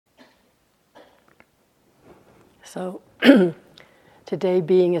So today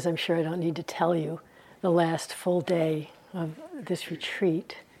being, as I'm sure I don't need to tell you, the last full day of this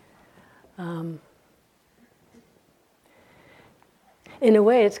retreat. In a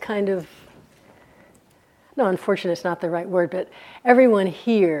way, it's kind of, no, unfortunate is not the right word, but everyone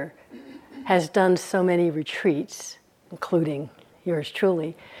here has done so many retreats, including yours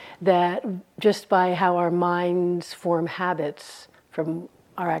truly, that just by how our minds form habits from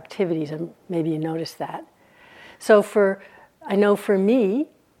our activities, and maybe you notice that. So I know for me,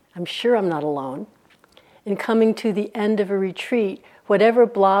 I'm sure I'm not alone, in coming to the end of a retreat, whatever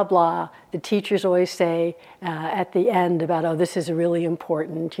blah blah the teachers always say at the end about, oh, this is a really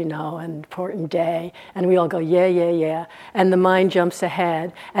important, an important day, and we all go, yeah, and the mind jumps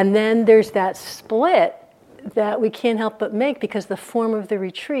ahead, and then there's that split that we can't help but make because the form of the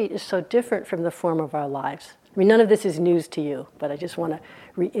retreat is so different from the form of our lives. I mean, none of this is news to you, but I just want to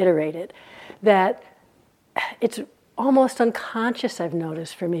reiterate it, that it's almost unconscious, I've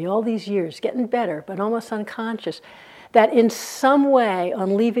noticed for me all these years, getting better, but almost unconscious, that in some way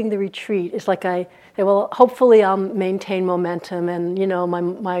on leaving the retreat, it's like I say, well, hopefully I'll maintain momentum and,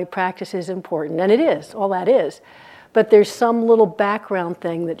 my practice is important. And it is, all that is. But there's some little background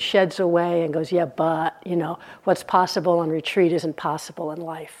thing that sheds away and goes, yeah, but, what's possible on retreat isn't possible in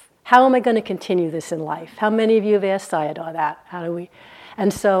life. How am I going to continue this in life? How many of you have asked Sayadaw that? How do we?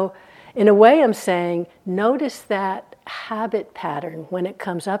 And so, in a way, I'm saying, notice that habit pattern when it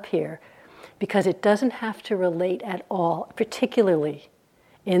comes up here, because it doesn't have to relate at all, particularly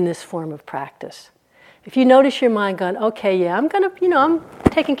in this form of practice. If you notice your mind going, okay, yeah, I'm I'm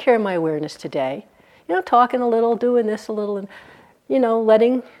taking care of my awareness today, talking a little, doing this a little, and,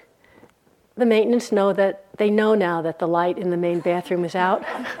 letting the maintenance know that they know now that the light in the main bathroom is out.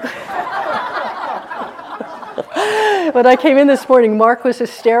 When I came in this morning, Mark was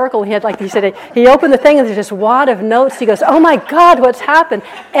hysterical. He opened the thing and there's this wad of notes. He goes, oh my God, what's happened?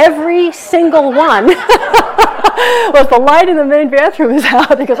 Every single one was the light in the main bathroom is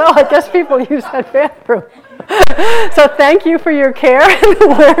out. He goes, oh, I guess people use that bathroom. So thank you for your care and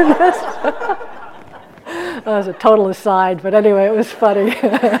awareness. That was a total aside, but anyway, it was funny.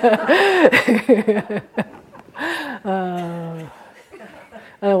 I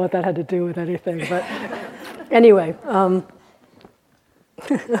don't know what that had to do with anything, but anyway, I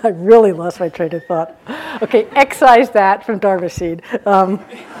really lost my train of thought. Okay, excise that from Dharma Seed. But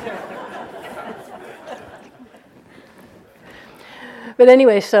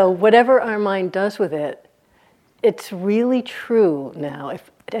anyway, so whatever our mind does with it, it's really true now,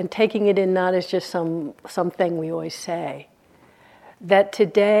 and taking it in not as just something we always say, that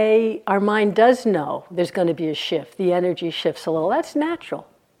today our mind does know there's going to be a shift. The energy shifts a little. That's natural.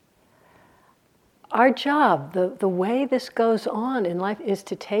 Our job, the way this goes on in life, is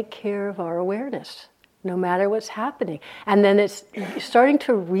to take care of our awareness, no matter what's happening. And then it's starting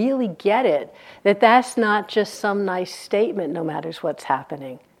to really get it, that that's not just some nice statement, no matter what's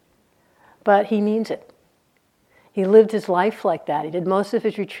happening. But he means it. He lived his life like that. He did most of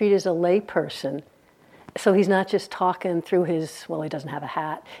his retreat as a lay person. So he's not just talking through he doesn't have a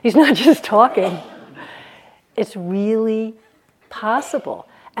hat. He's not just talking. It's really possible.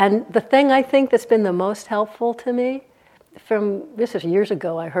 And the thing I think that's been the most helpful to me, this is years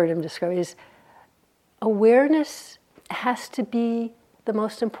ago I heard him describe, is awareness has to be the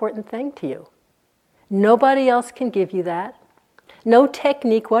most important thing to you. Nobody else can give you that. No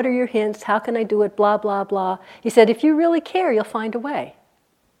technique, what are your hints, how can I do it, blah, blah, blah. He said, if you really care, you'll find a way.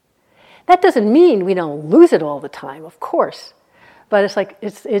 That doesn't mean we don't lose it all the time, of course. But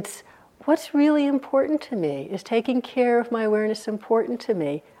it's what's really important to me. Is taking care of my awareness important to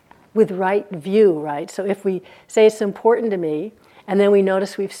me with right view, right? So if we say it's important to me, and then we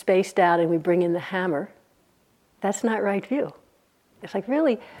notice we've spaced out and we bring in the hammer, that's not right view. It's like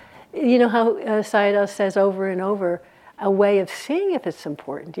really, how Sayadaw says over and over, a way of seeing if it's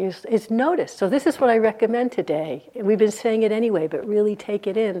important is notice. So this is what I recommend today. We've been saying it anyway, but really take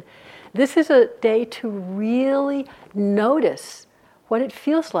it in. This is a day to really notice what it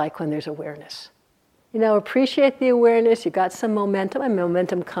feels like when there's awareness. Appreciate the awareness. You got some momentum, and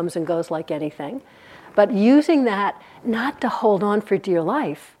momentum comes and goes like anything. But using that not to hold on for dear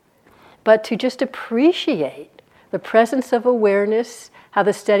life, but to just appreciate the presence of awareness, how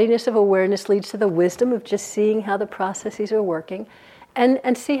the steadiness of awareness leads to the wisdom of just seeing how the processes are working,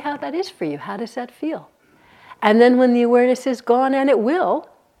 and see how that is for you. How does that feel? And then when the awareness is gone, and it will,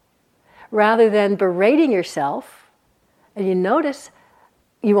 rather than berating yourself, and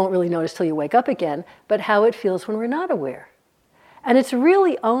you won't really notice till you wake up again, but how it feels when we're not aware. And it's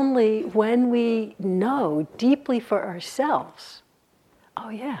really only when we know deeply for ourselves, oh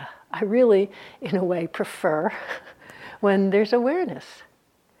yeah, I really, in a way, prefer when there's awareness.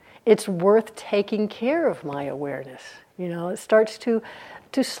 It's worth taking care of my awareness. It starts to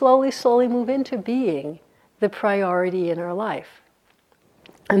slowly move into being the priority in our life.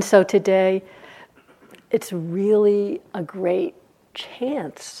 And so today, it's really a great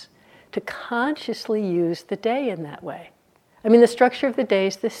chance to consciously use the day in that way. I mean, the structure of the day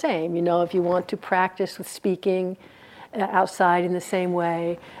is the same. If you want to practice with speaking outside in the same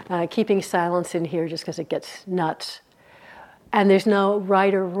way, keeping silence in here just because it gets nuts. And there's no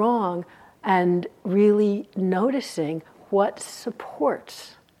right or wrong, and really noticing what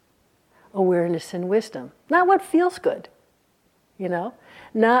supports awareness and wisdom. Not what feels good,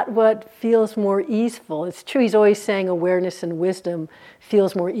 not what feels more easeful. It's true, he's always saying awareness and wisdom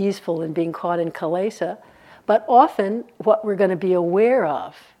feels more easeful than being caught in kilesa, but often what we're going to be aware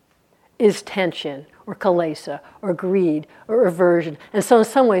of is tension or kilesa or greed or aversion. And so in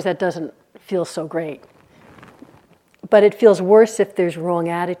some ways that doesn't feel so great. But it feels worse if there's wrong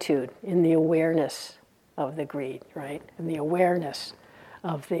attitude in the awareness of the greed, right? And the awareness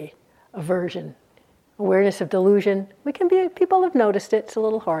of the aversion. Awareness of delusion, people have noticed it, it's a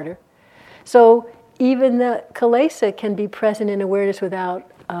little harder. So even the kilesa can be present in awareness without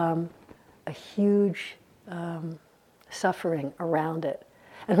a huge suffering around it.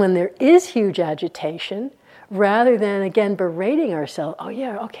 And when there is huge agitation, rather than, again, berating ourselves, oh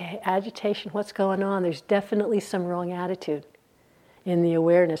yeah, okay, agitation, what's going on? There's definitely some wrong attitude in the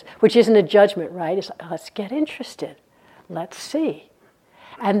awareness, which isn't a judgment, right? It's like, let's get interested. Let's see.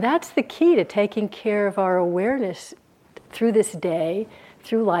 And that's the key to taking care of our awareness through this day,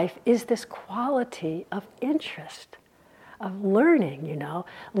 through life, is this quality of interest, of learning,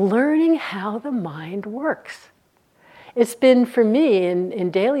 learning how the mind works. It's been, for me,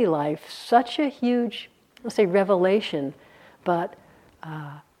 in daily life, such a huge, let's say, revelation, but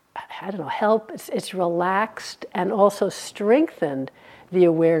help. It's relaxed and also strengthened the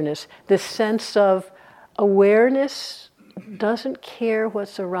awareness. The sense of awareness doesn't care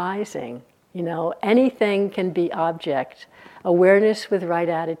what's arising. Anything can be object. Awareness with right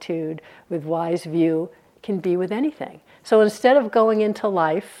attitude, with wise view, can be with anything. So instead of going into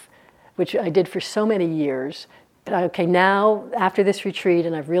life, which I did for so many years, okay, now after this retreat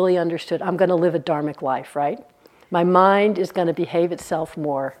and I've really understood, I'm going to live a dharmic life, right? My mind is going to behave itself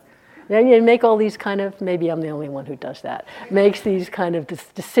more. Then you make all these kind of, maybe I'm the only one who does that, makes these kind of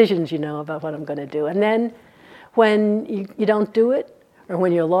decisions, about what I'm going to do. And then when you don't do it, or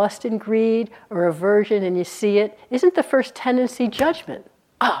when you're lost in greed or aversion and you see it, isn't the first tendency judgment?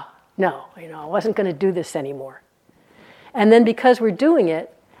 No, I wasn't going to do this anymore. And then because we're doing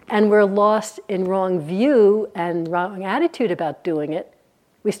it, and we're lost in wrong view and wrong attitude about doing it,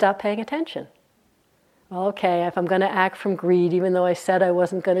 we stop paying attention. Well, okay, if I'm going to act from greed, even though I said I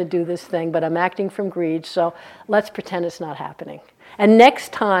wasn't going to do this thing, but I'm acting from greed, so let's pretend it's not happening. And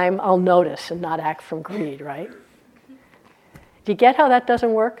next time I'll notice and not act from greed, right? Do you get how that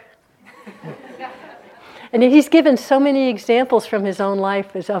doesn't work? And he's given so many examples from his own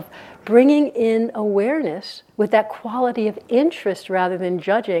life of bringing in awareness with that quality of interest rather than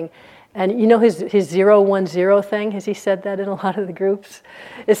judging. And his 0-1-0 thing, has he said that in a lot of the groups?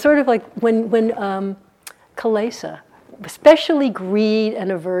 It's sort of like when kilesa, especially greed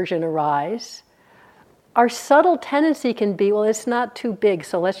and aversion arise, our subtle tendency can be, well, it's not too big,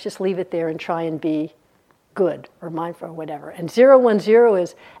 so let's just leave it there and try and be good or mindful or whatever. And 0-1-0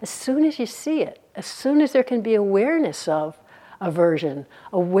 is, as soon as you see it, as soon as there can be awareness of aversion,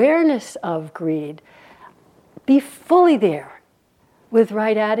 awareness of greed, be fully there with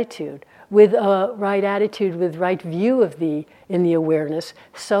right attitude, with right view of in the awareness,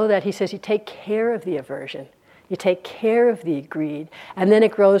 so that he says you take care of the aversion, you take care of the greed, and then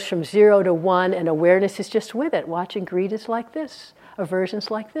it grows from 0 to 1, and awareness is just with it. Watching greed is like this, aversion's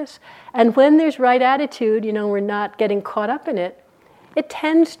like this. And when there's right attitude, we're not getting caught up in it, it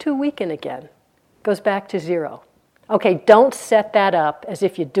tends to weaken again, goes back to 0. Okay, don't set that up as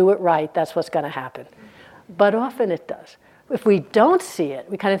if you do it right, that's what's going to happen. But often it does. If we don't see it,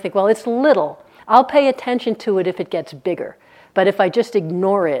 we kind of think, well, it's little. I'll pay attention to it if it gets bigger. But if I just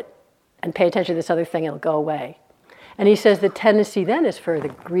ignore it and pay attention to this other thing, it'll go away. And he says the tendency then is for the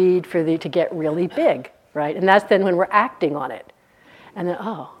greed, to get really big, right? And that's then when we're acting on it. And then,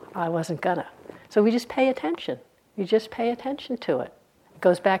 I wasn't gonna. So we just pay attention. You just pay attention to it. It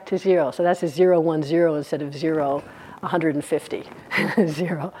goes back to 0. So that's a 0-1-0 instead of 0-150.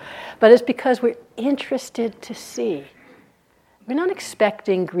 0. But it's because we're interested to see. We're not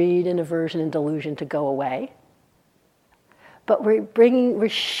expecting greed and aversion and delusion to go away. But we're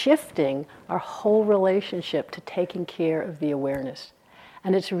shifting our whole relationship to taking care of the awareness.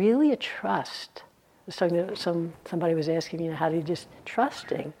 And it's really a trust. So, somebody was asking me, how do you just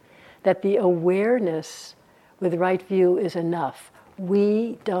trusting that the awareness with right view is enough.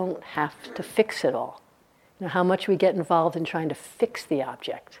 We don't have to fix it all. How much we get involved in trying to fix the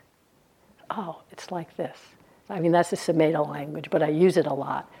object. Oh, it's like this. I mean, that's the Samadhi language, but I use it a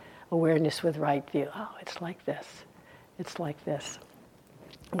lot. Awareness with right view. Oh, it's like this. It's like this.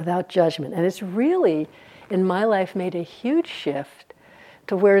 Without judgment. And it's really, in my life, made a huge shift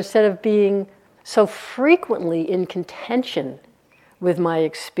to where instead of being so frequently in contention with my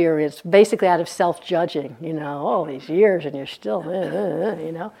experience, basically out of self-judging, all these years and you're still,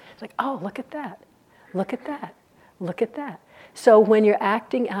 It's like, oh, look at that. Look at that. Look at that. So when you're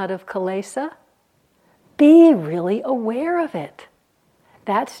acting out of kilesa, be really aware of it.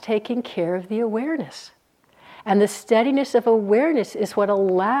 That's taking care of the awareness. And the steadiness of awareness is what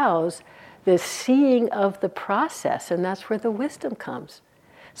allows the seeing of the process, and that's where the wisdom comes.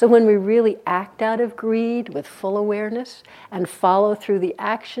 So when we really act out of greed with full awareness and follow through the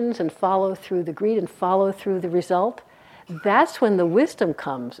actions and follow through the greed and follow through the result, that's when the wisdom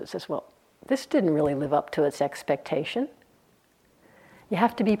comes. It says, well, this didn't really live up to its expectation. You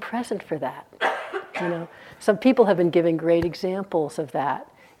have to be present for that. Some people have been giving great examples of that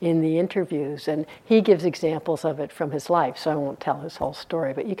in the interviews, and he gives examples of it from his life, so I won't tell his whole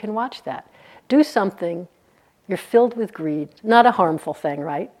story, but you can watch that. Do something, you're filled with greed, not a harmful thing,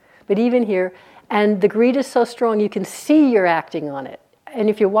 right? But even here, and the greed is so strong you can see you're acting on it. And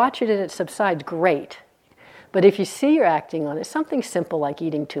if you watch it and it subsides, great. But if you see you're acting on it, something simple like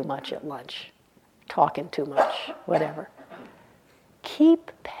eating too much at lunch, talking too much, whatever.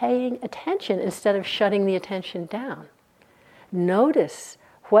 Keep paying attention instead of shutting the attention down. Notice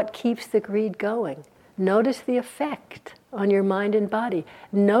what keeps the greed going. Notice the effect on your mind and body.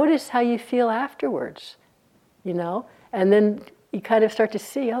 Notice how you feel afterwards, and then you kind of start to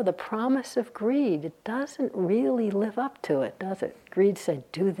see, the promise of greed, it doesn't really live up to it, does it? Greed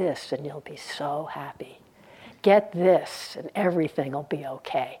said, do this and you'll be so happy. Get this and everything will be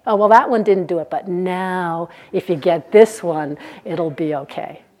okay. Oh, well, that one didn't do it, but now if you get this one, it'll be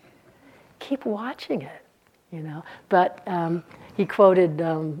okay. Keep watching it, But he quoted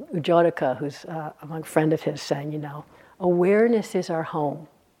Ujjodaka, who's a friend of his, saying, awareness is our home.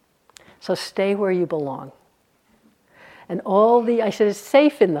 So stay where you belong. And I said, it's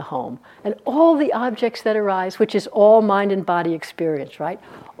safe in the home. And all the objects that arise, which is all mind and body experience, right?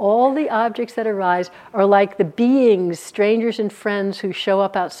 All the objects that arise are like the beings, strangers and friends who show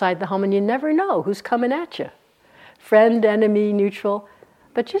up outside the home, and you never know who's coming at you. Friend, enemy, neutral.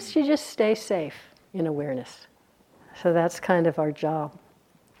 But you just stay safe in awareness. So that's kind of our job.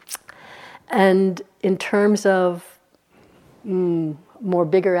 And in terms of more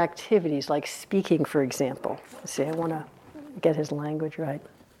bigger activities, like speaking, for example. See, I want to get his language right.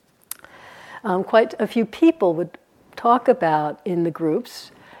 Quite a few people would talk about in the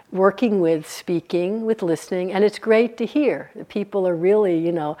groups working with speaking, with listening, and it's great to hear that people are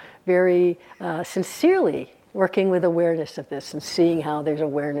really, very sincerely working with awareness of this and seeing how there's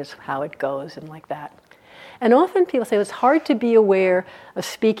awareness, how it goes, and like that. And often people say, it's hard to be aware of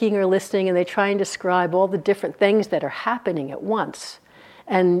speaking or listening, and they try and describe all the different things that are happening at once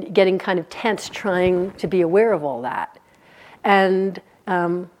and getting kind of tense trying to be aware of all that. And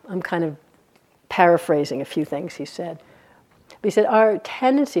I'm kind of paraphrasing a few things he said. But he said, our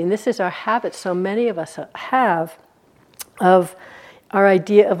tendency, and this is our habit so many of us have, of our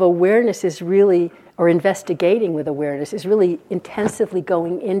idea of awareness is really, or investigating with awareness, is really intensively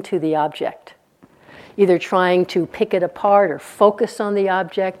going into the object. Either trying to pick it apart or focus on the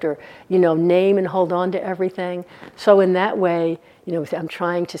object or, name and hold on to everything. So in that way, I'm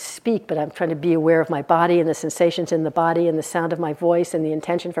trying to speak, but I'm trying to be aware of my body and the sensations in the body and the sound of my voice and the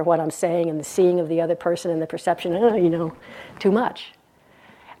intention for what I'm saying and the seeing of the other person and the perception, too much.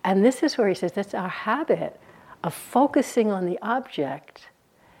 And this is where he says that's our habit of focusing on the object,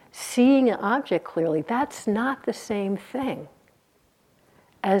 seeing an object clearly. That's not the same thing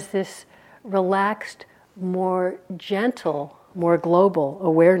as this relaxed, more gentle, more global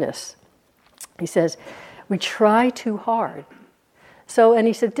awareness. He says, we try too hard. So, and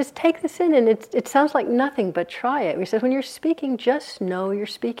he said, just take this in, and it sounds like nothing, but try it. He says, when you're speaking, just know you're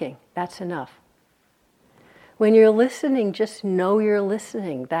speaking. That's enough. When you're listening, just know you're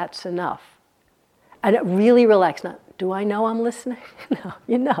listening. That's enough. And really relax. Not, do I know I'm listening? No,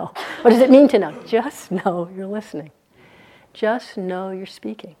 you know. What does it mean to know? Just know you're listening. Just know you're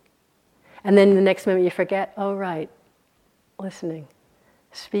speaking. And then the next moment you forget, oh right, listening,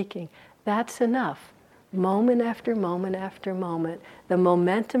 speaking. That's enough. Moment after moment after moment, the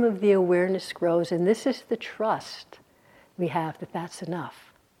momentum of the awareness grows, and this is the trust we have, that's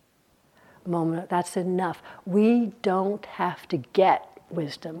enough. Moment, that's enough. We don't have to get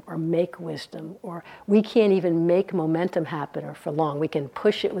wisdom or make wisdom, or we can't even make momentum happen or for long. We can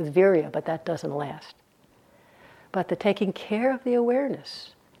push it with virya, but that doesn't last. But the taking care of the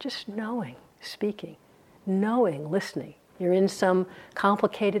awareness, just knowing, speaking, knowing, listening. You're in some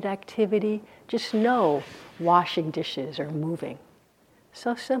complicated activity, just know washing dishes or moving.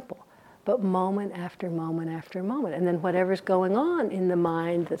 So simple. But moment after moment after moment. And then whatever's going on in the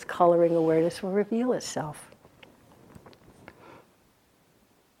mind that's coloring awareness will reveal itself.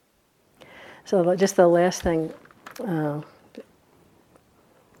 So just the last thing,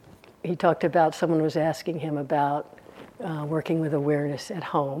 he talked about, someone was asking him about working with awareness at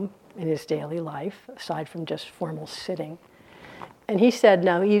home in his daily life, aside from just formal sitting. And he said,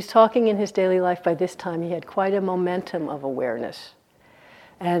 now he was talking in his daily life, by this time he had quite a momentum of awareness.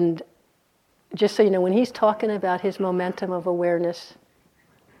 And just so you know, when he's talking about his momentum of awareness,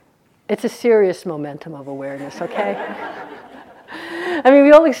 it's a serious momentum of awareness, okay? I mean,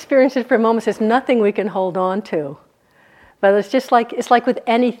 we all experience it for moments. There's nothing we can hold on to. But it's like with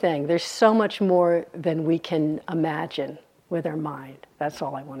anything. There's so much more than we can imagine with our mind. That's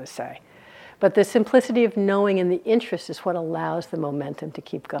all I want to say. But the simplicity of knowing and the interest is what allows the momentum to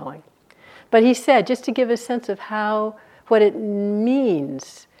keep going. But he said, just to give a sense of what it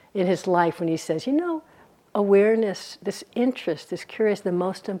means in his life when he says, awareness, this interest, this curiosity, the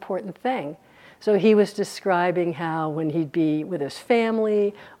most important thing. So he was describing how when he'd be with his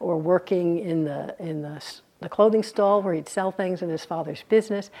family or working in the clothing stall where he'd sell things in his father's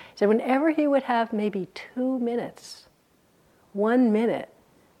business, he said whenever he would have maybe 2 minutes, 1 minute,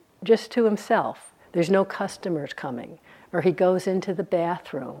 just to himself, there's no customers coming, or he goes into the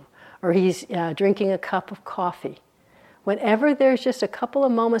bathroom, or he's drinking a cup of coffee. Whenever there's just a couple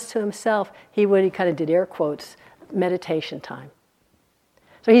of moments to himself, he kind of did air quotes, meditation time.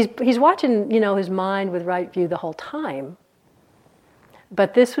 So he's watching, his mind with right view the whole time.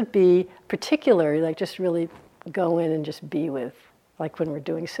 But this would be particularly like just really go in and just be with, like when we're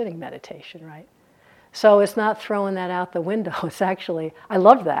doing sitting meditation, right? So it's not throwing that out the window. It's actually, I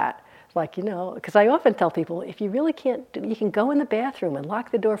love that. Like, because I often tell people, if you really can't, you can go in the bathroom and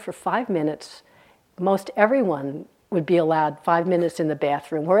lock the door for 5 minutes. Most everyone would be allowed 5 minutes in the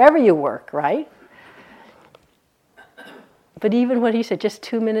bathroom, wherever you work, right? But even what he said, just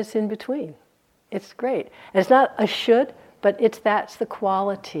 2 minutes in between. It's great. And it's not a should, but that's the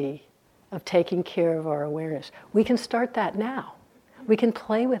quality of taking care of our awareness. We can start that now. We can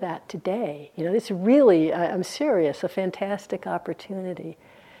play with that today. It's really, I'm serious, a fantastic opportunity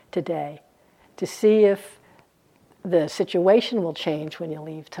today to see if the situation will change when you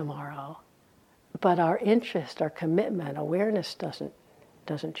leave tomorrow. But our interest, our commitment, awareness doesn't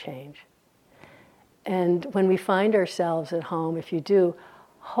change. And when we find ourselves at home, if you do,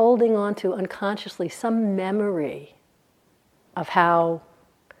 holding on to unconsciously some memory of how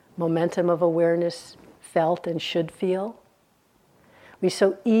momentum of awareness felt and should feel, we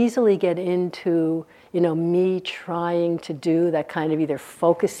so easily get into, me trying to do that kind of either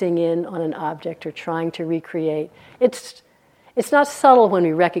focusing in on an object or trying to recreate. It's not subtle when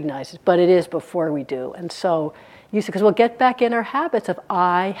we recognize it, but it is before we do. And so, because we'll get back in our habits of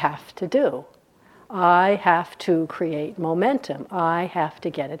I have to do. I have to create momentum. I have to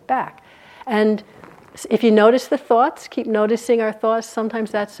get it back. And if you notice the thoughts, keep noticing our thoughts. Sometimes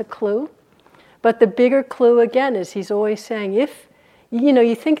that's a clue. But the bigger clue, again, is he's always saying, if,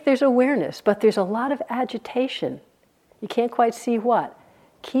 you think there's awareness, but there's a lot of agitation. You can't quite see what.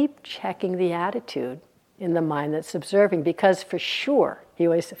 Keep checking the attitude in the mind that's observing, because for sure, he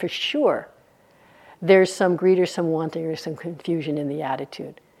always said, for sure, there's some greed or some wanting or some confusion in the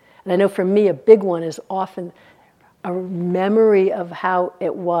attitude. And I know for me, a big one is often a memory of how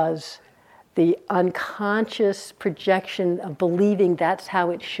it was, the unconscious projection of believing that's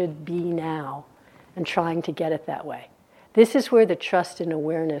how it should be now and trying to get it that way. This is where the trust and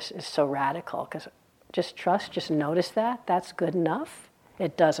awareness is so radical, because just trust, just notice that's good enough.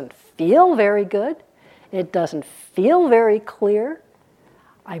 It doesn't feel very good. It doesn't feel very clear.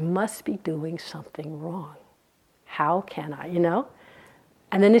 I must be doing something wrong. How can I,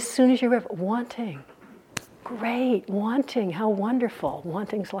 And then as soon as you're wanting, great, wanting, how wonderful.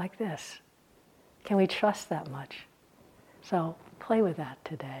 Wanting's like this. Can we trust that much? So play with that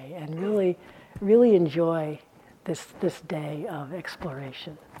today and really, really enjoy this day of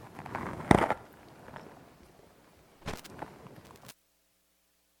exploration.